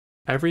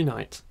Every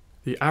night,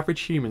 the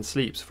average human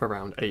sleeps for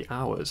around 8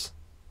 hours.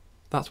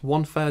 That's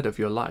 1/3 of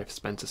your life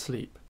spent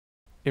asleep.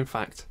 In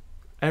fact,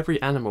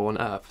 every animal on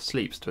Earth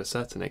sleeps to a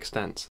certain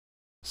extent.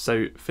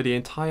 So, for the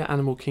entire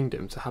animal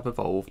kingdom to have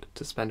evolved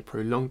to spend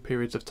prolonged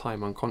periods of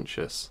time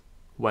unconscious,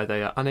 where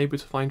they are unable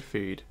to find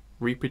food,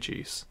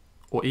 reproduce,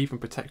 or even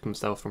protect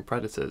themselves from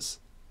predators,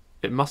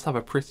 it must have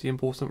a pretty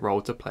important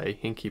role to play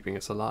in keeping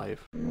us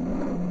alive.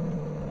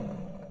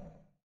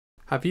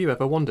 Have you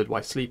ever wondered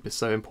why sleep is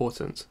so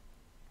important?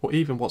 Or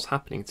even what's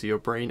happening to your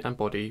brain and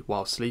body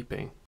while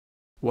sleeping?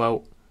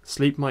 Well,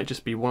 sleep might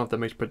just be one of the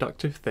most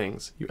productive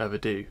things you ever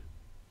do,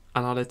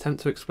 and I'll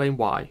attempt to explain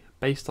why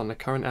based on the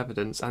current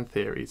evidence and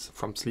theories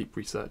from sleep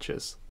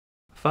researchers.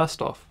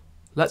 First off,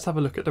 let's have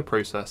a look at the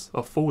process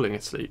of falling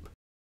asleep.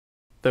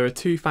 There are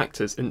two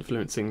factors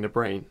influencing the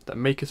brain that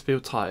make us feel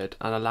tired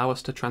and allow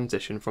us to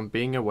transition from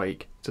being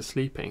awake to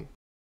sleeping.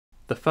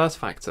 The first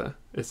factor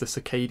is the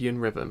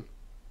circadian rhythm,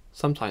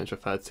 sometimes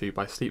referred to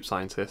by sleep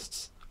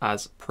scientists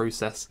as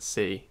process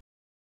C.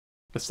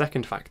 The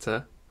second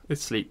factor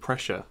is sleep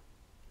pressure,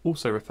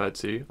 also referred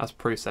to as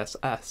process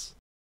S.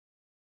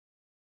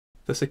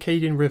 The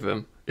circadian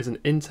rhythm is an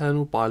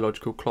internal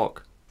biological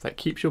clock that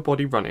keeps your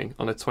body running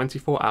on a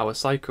 24-hour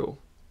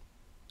cycle.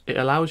 It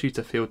allows you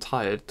to feel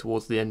tired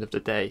towards the end of the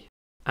day,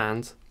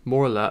 and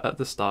more alert at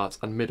the start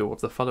and middle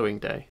of the following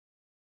day.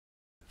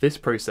 This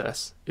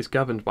process is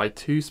governed by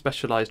two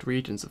specialised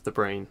regions of the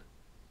brain,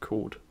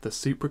 called the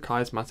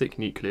suprachiasmatic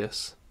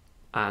nucleus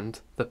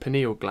and the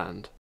pineal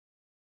gland.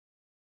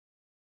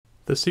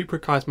 The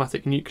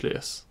suprachiasmatic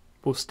nucleus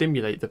will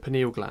stimulate the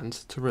pineal gland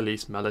to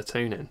release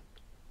melatonin,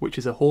 which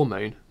is a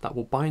hormone that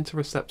will bind to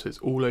receptors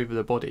all over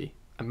the body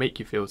and make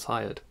you feel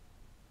tired.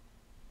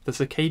 The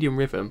circadian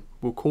rhythm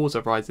will cause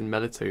a rise in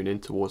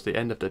melatonin towards the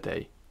end of the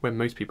day when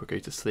most people go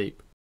to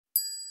sleep.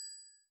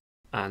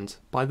 And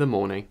by the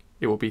morning,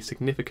 it will be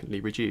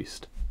significantly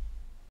reduced.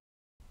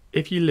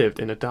 If you lived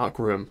in a dark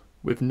room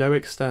with no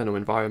external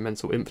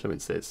environmental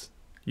influences,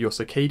 your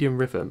circadian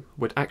rhythm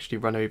would actually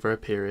run over a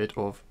period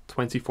of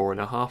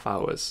 24.5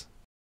 hours.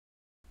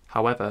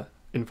 However,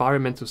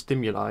 environmental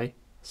stimuli,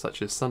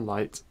 such as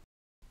sunlight,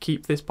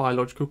 keep this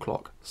biological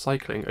clock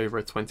cycling over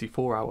a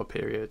 24-hour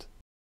period.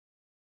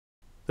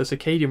 The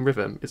circadian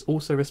rhythm is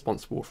also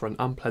responsible for an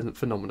unpleasant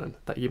phenomenon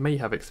that you may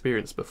have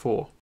experienced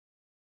before: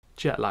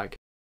 jet lag.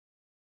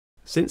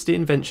 Since the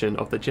invention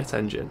of the jet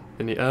engine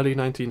in the early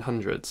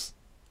 1900s,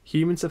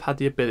 humans have had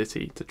the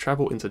ability to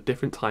travel into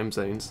different time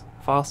zones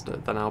faster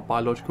than our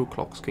biological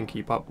clocks can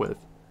keep up with.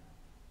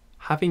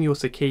 Having your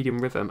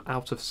circadian rhythm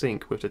out of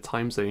sync with the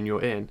time zone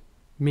you're in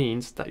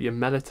means that your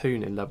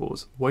melatonin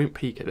levels won't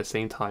peak at the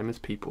same time as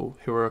people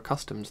who are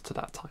accustomed to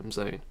that time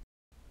zone.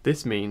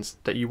 This means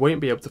that you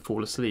won't be able to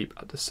fall asleep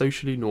at the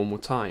socially normal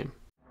time.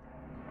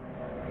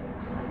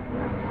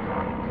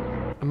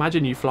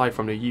 Imagine you fly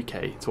from the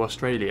UK to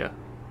Australia,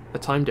 a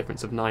time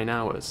difference of 9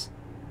 hours.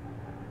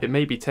 It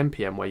may be 10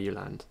 PM where you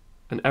land,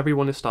 and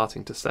everyone is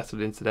starting to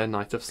settle into their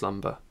night of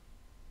slumber.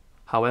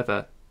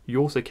 However,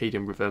 your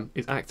circadian rhythm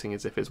is acting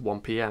as if it's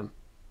 1 PM,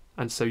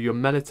 and so your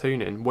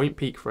melatonin won't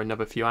peak for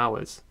another few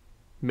hours,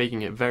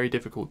 making it very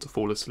difficult to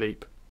fall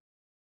asleep.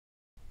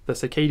 The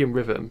circadian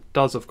rhythm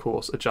does of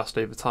course adjust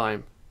over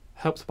time,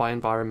 helped by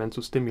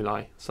environmental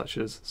stimuli such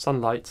as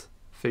sunlight,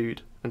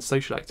 food, and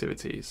social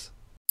activities.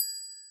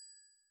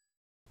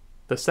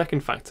 The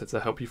second factor to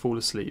help you fall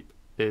asleep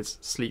is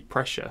sleep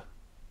pressure,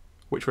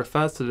 which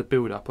refers to the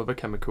build-up of a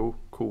chemical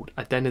called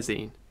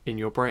adenosine in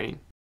your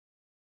brain.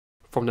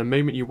 From the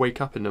moment you wake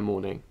up in the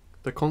morning,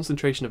 the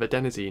concentration of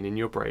adenosine in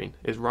your brain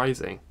is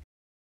rising.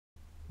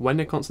 When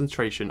the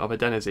concentration of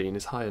adenosine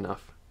is high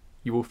enough,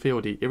 you will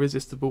feel the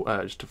irresistible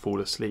urge to fall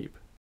asleep.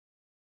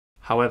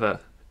 However,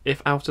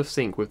 if out of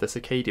sync with the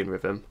circadian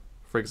rhythm,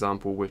 for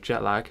example with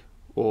jet lag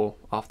or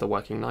after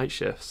working night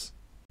shifts,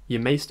 you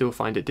may still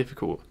find it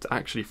difficult to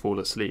actually fall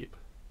asleep.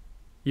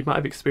 You might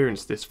have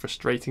experienced this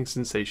frustrating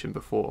sensation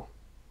before,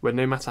 where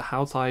no matter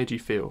how tired you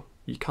feel,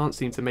 you can't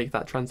seem to make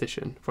that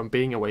transition from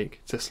being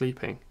awake to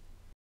sleeping.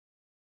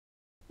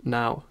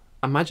 Now,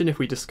 imagine if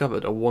we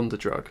discovered a wonder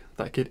drug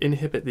that could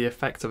inhibit the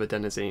effect of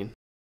adenosine,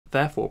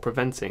 therefore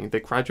preventing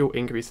the gradual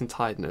increase in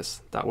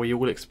tiredness that we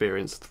all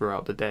experience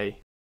throughout the day.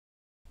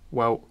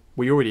 Well,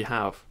 we already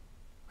have,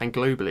 and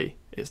globally,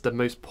 it's the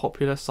most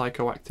popular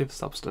psychoactive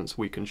substance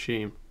we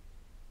consume: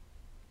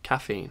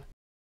 caffeine.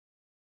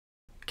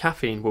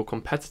 Caffeine will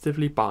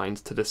competitively bind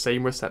to the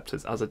same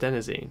receptors as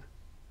adenosine,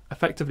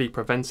 effectively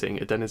preventing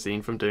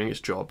adenosine from doing its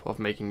job of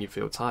making you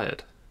feel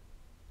tired.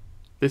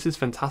 This is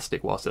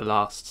fantastic whilst it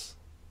lasts.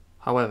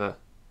 However,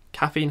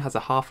 caffeine has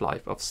a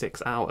half-life of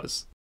 6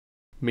 hours,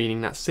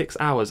 meaning that 6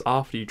 hours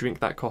after you drink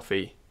that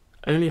coffee,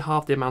 only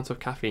half the amount of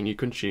caffeine you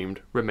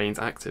consumed remains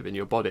active in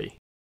your body.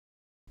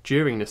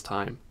 During this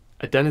time,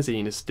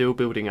 adenosine is still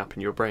building up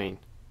in your brain,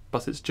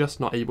 but it's just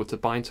not able to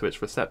bind to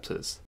its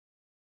receptors.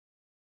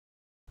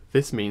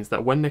 This means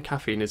that when the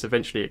caffeine is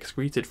eventually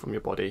excreted from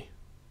your body,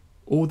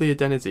 all the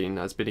adenosine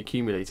that has been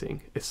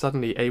accumulating is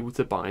suddenly able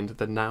to bind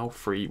the now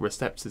free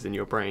receptors in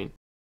your brain,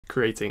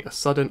 creating a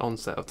sudden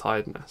onset of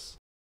tiredness.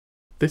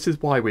 This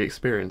is why we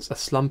experience a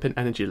slump in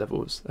energy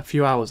levels a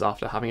few hours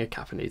after having a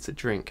caffeinated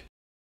drink.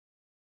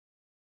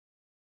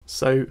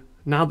 So,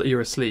 now that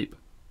you're asleep,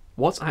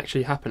 what's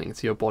actually happening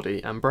to your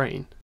body and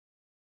brain?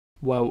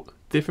 Well,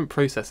 different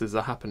processes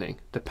are happening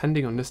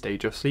depending on the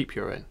stage of sleep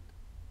you're in.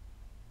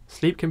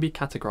 Sleep can be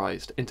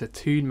categorised into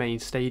two main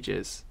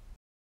stages: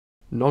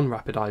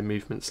 non-rapid eye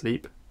movement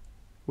sleep,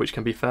 which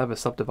can be further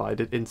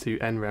subdivided into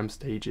NREM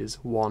stages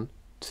 1,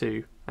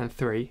 2, and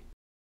 3,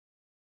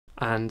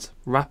 and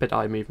rapid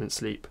eye movement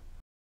sleep.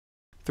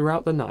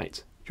 Throughout the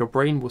night, your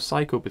brain will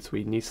cycle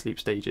between these sleep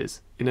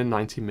stages in a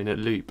 90-minute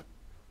loop.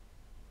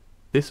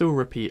 This will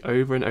repeat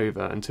over and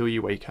over until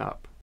you wake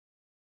up.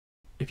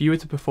 If you were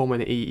to perform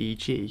an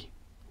EEG,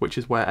 which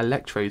is where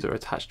electrodes are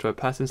attached to a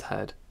person's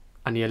head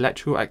and the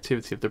electrical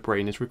activity of the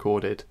brain is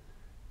recorded,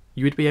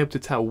 you would be able to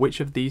tell which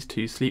of these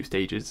two sleep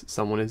stages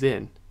someone is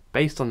in,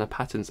 based on the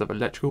patterns of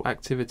electrical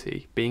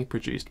activity being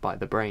produced by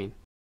the brain.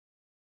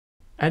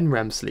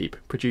 NREM sleep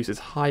produces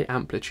high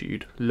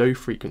amplitude, low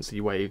frequency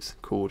waves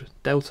called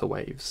delta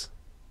waves,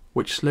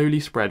 which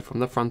slowly spread from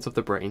the front of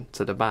the brain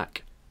to the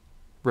back,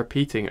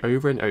 repeating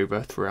over and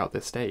over throughout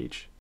this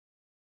stage.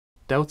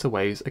 Delta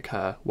waves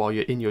occur while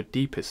you're in your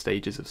deepest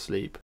stages of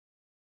sleep.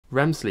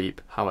 REM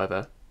sleep,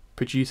 however,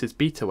 produces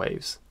beta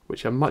waves,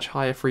 which are much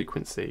higher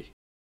frequency.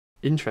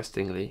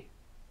 Interestingly,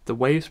 the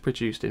waves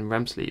produced in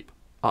REM sleep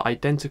are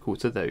identical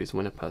to those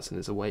when a person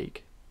is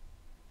awake.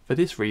 For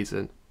this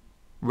reason,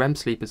 REM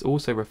sleep is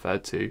also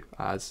referred to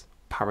as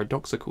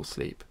paradoxical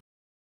sleep.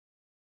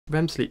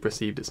 REM sleep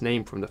received its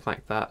name from the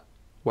fact that,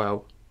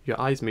 well, your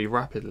eyes move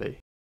rapidly.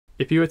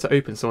 If you were to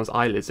open someone's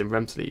eyelids in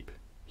REM sleep,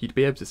 you'd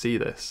be able to see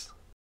this.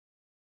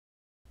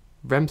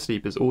 REM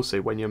sleep is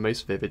also when your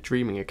most vivid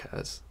dreaming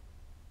occurs.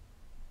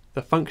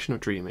 The function of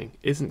dreaming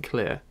isn't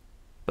clear,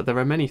 but there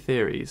are many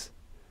theories,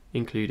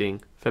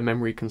 including for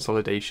memory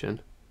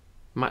consolidation,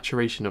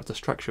 maturation of the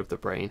structure of the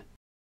brain,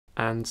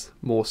 and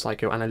more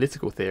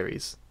psychoanalytical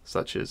theories,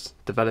 such as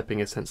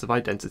developing a sense of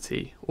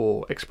identity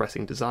or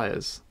expressing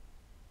desires.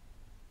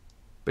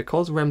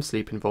 Because REM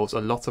sleep involves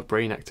a lot of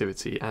brain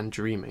activity and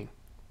dreaming,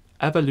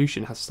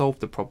 evolution has solved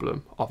the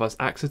problem of us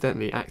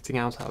accidentally acting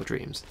out our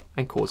dreams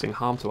and causing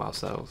harm to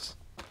ourselves.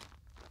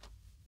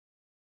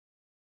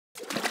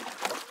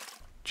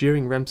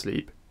 During REM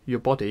sleep, your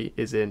body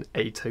is in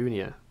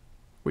atonia,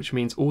 which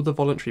means all the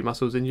voluntary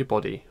muscles in your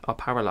body are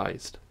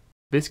paralysed.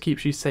 This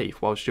keeps you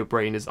safe whilst your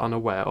brain is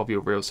unaware of your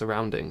real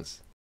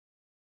surroundings.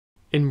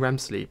 In REM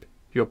sleep,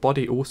 your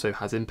body also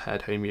has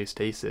impaired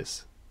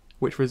homeostasis,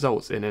 which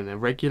results in an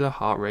irregular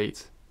heart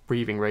rate,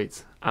 breathing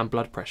rate, and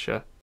blood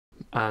pressure,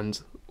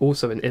 and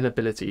also an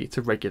inability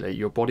to regulate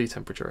your body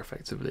temperature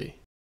effectively.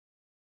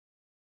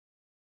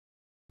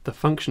 The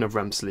function of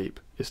REM sleep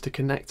is to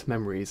connect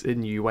memories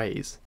in new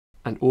ways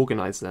and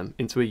organise them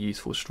into a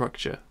useful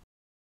structure.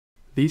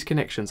 These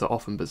connections are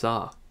often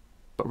bizarre,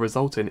 but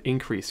result in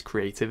increased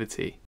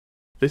creativity.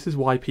 This is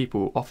why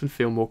people often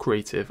feel more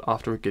creative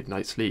after a good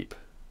night's sleep.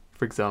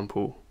 For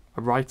example,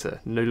 a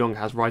writer no longer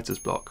has writer's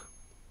block,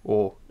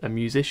 or a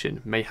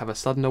musician may have a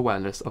sudden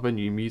awareness of a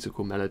new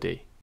musical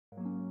melody.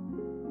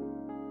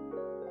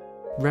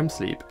 REM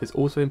sleep is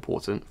also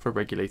important for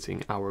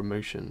regulating our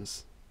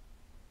emotions.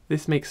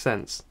 This makes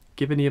sense,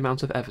 given the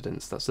amount of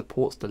evidence that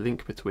supports the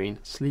link between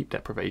sleep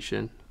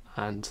deprivation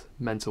and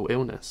mental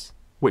illness,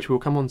 which we'll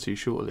come on to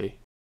shortly.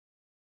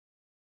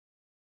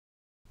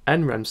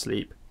 NREM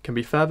sleep can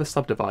be further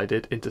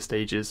subdivided into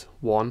stages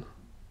 1,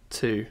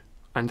 2,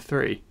 and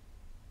 3,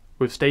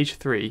 with stage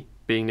 3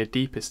 being the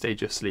deepest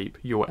stage of sleep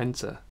you will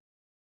enter.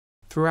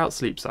 Throughout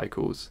sleep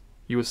cycles,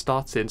 you will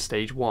start in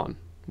stage 1,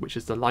 which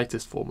is the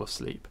lightest form of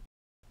sleep.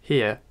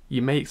 Here,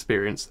 you may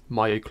experience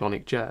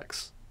myoclonic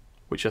jerks,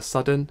 which are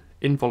sudden,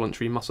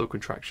 involuntary muscle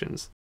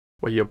contractions,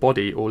 where your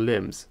body or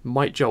limbs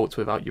might jolt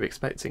without you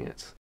expecting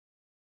it.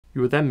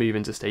 You will then move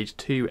into stage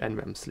 2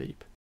 NREM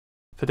sleep.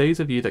 For those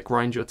of you that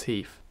grind your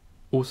teeth,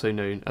 also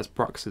known as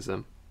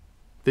bruxism,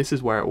 this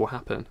is where it will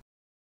happen.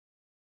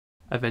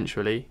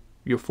 Eventually,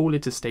 you'll fall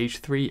into stage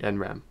 3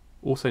 NREM,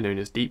 also known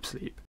as deep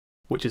sleep,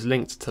 which is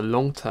linked to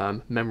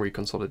long-term memory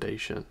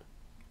consolidation,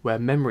 where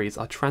memories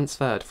are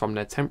transferred from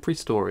their temporary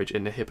storage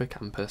in the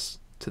hippocampus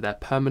to their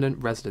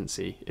permanent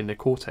residency in the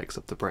cortex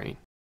of the brain.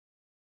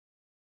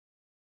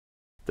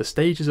 The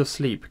stages of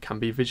sleep can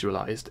be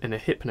visualized in a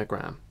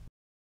hypnogram,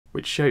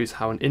 which shows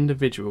how an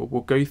individual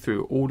will go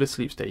through all the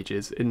sleep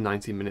stages in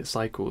 90-minute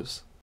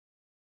cycles.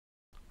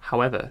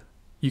 However,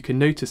 you can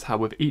notice how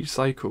with each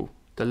cycle,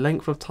 the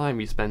length of time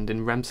you spend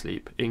in REM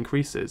sleep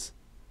increases.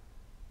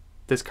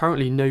 There's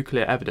currently no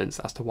clear evidence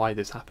as to why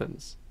this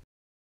happens.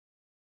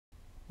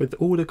 With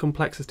all the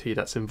complexity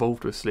that's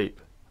involved with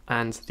sleep,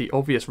 and the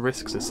obvious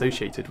risks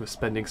associated with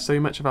spending so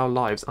much of our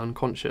lives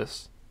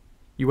unconscious,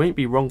 you won't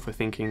be wrong for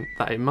thinking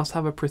that it must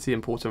have a pretty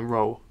important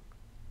role.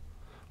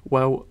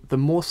 Well, the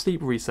more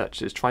sleep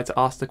researchers try to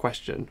ask the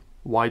question,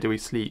 why do we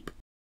sleep,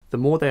 the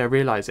more they are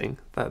realising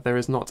that there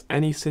is not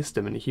any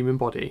system in the human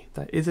body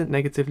that isn't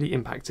negatively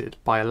impacted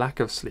by a lack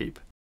of sleep.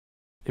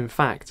 In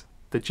fact,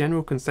 the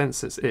general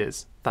consensus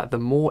is that the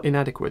more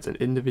inadequate an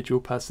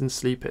individual person's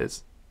sleep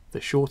is,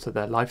 the shorter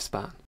their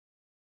lifespan.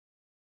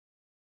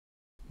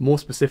 More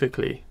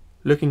specifically,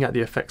 looking at the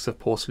effects of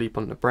poor sleep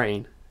on the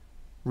brain,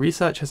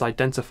 research has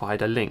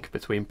identified a link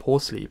between poor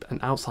sleep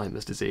and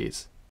Alzheimer's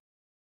disease.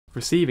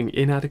 Receiving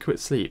inadequate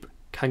sleep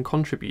can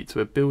contribute to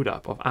a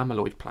build-up of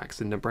amyloid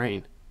plaques in the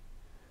brain,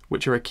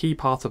 which are a key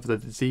part of the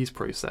disease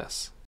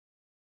process.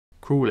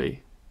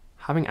 Cruelly,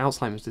 having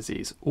Alzheimer's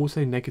disease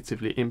also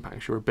negatively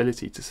impacts your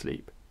ability to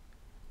sleep,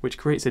 which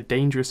creates a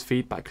dangerous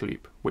feedback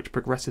loop which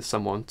progresses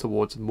someone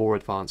towards more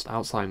advanced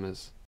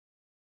Alzheimer's.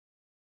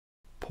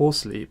 Poor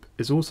sleep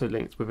is also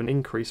linked with an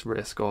increased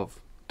risk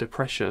of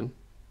depression,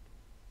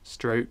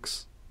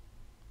 strokes,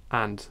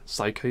 and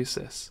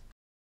psychosis.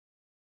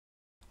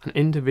 An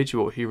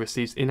individual who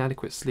receives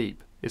inadequate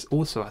sleep is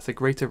also at a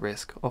greater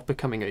risk of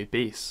becoming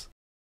obese.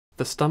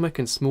 The stomach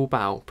and small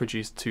bowel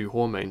produce two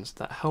hormones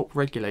that help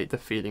regulate the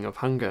feeling of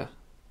hunger.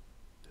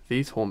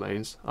 These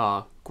hormones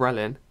are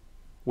ghrelin,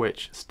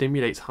 which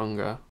stimulates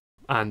hunger,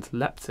 and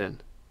leptin,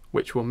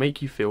 which will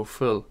make you feel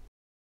full.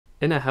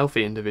 In a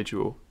healthy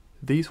individual,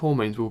 these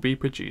hormones will be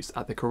produced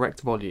at the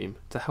correct volume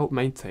to help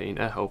maintain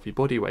a healthy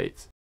body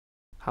weight.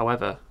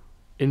 However,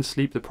 in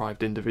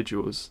sleep-deprived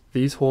individuals,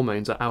 these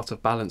hormones are out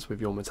of balance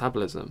with your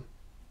metabolism,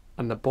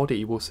 and the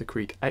body will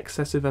secrete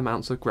excessive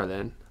amounts of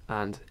ghrelin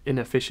and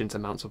inefficient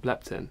amounts of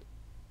leptin.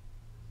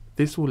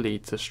 This will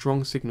lead to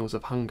strong signals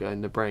of hunger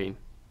in the brain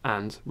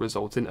and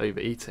result in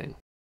overeating.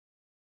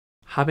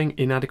 Having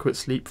inadequate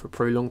sleep for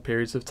prolonged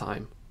periods of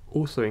time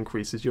also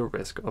increases your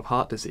risk of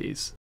heart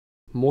disease.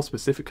 More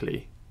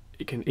specifically,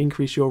 it can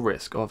increase your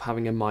risk of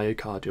having a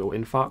myocardial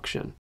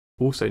infarction,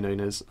 also known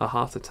as a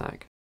heart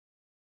attack.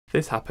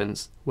 This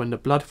happens when the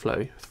blood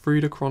flow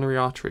through the coronary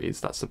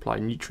arteries that supply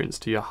nutrients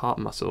to your heart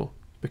muscle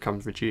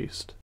becomes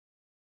reduced.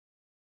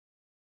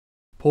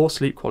 Poor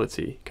sleep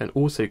quality can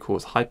also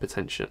cause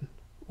hypertension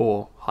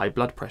or high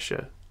blood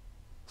pressure.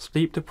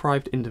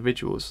 Sleep-deprived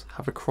individuals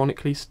have a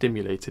chronically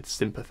stimulated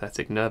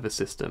sympathetic nervous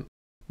system,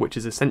 which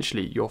is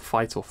essentially your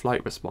fight or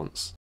flight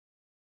response.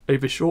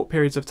 Over short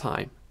periods of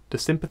time, the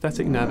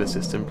sympathetic nervous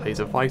system plays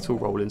a vital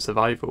role in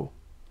survival.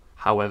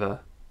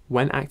 However,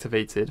 when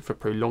activated for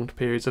prolonged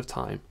periods of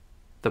time,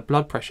 the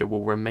blood pressure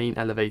will remain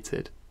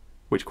elevated,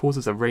 which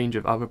causes a range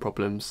of other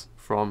problems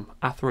from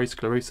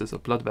atherosclerosis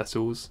of blood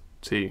vessels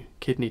to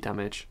kidney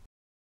damage.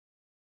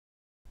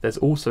 There's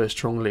also a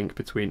strong link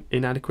between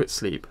inadequate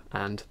sleep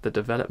and the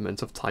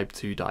development of type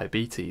 2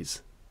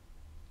 diabetes.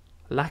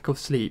 Lack of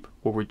sleep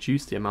will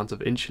reduce the amount of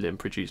insulin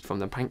produced from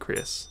the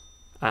pancreas,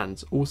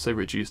 and also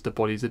reduce the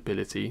body's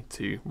ability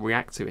to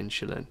react to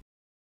insulin.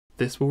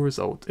 This will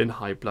result in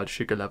high blood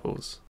sugar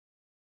levels.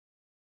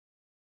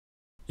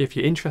 If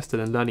you're interested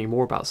in learning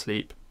more about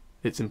sleep,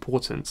 its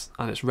importance,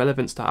 and its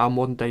relevance to our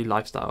modern day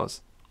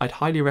lifestyles, I'd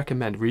highly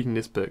recommend reading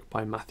this book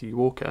by Matthew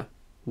Walker,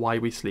 Why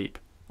We Sleep.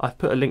 I've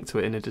put a link to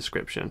it in the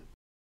description.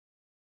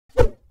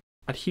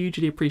 I'd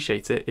hugely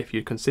appreciate it if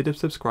you'd consider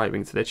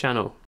subscribing to the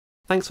channel.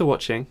 Thanks for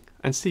watching,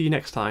 and see you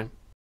next time.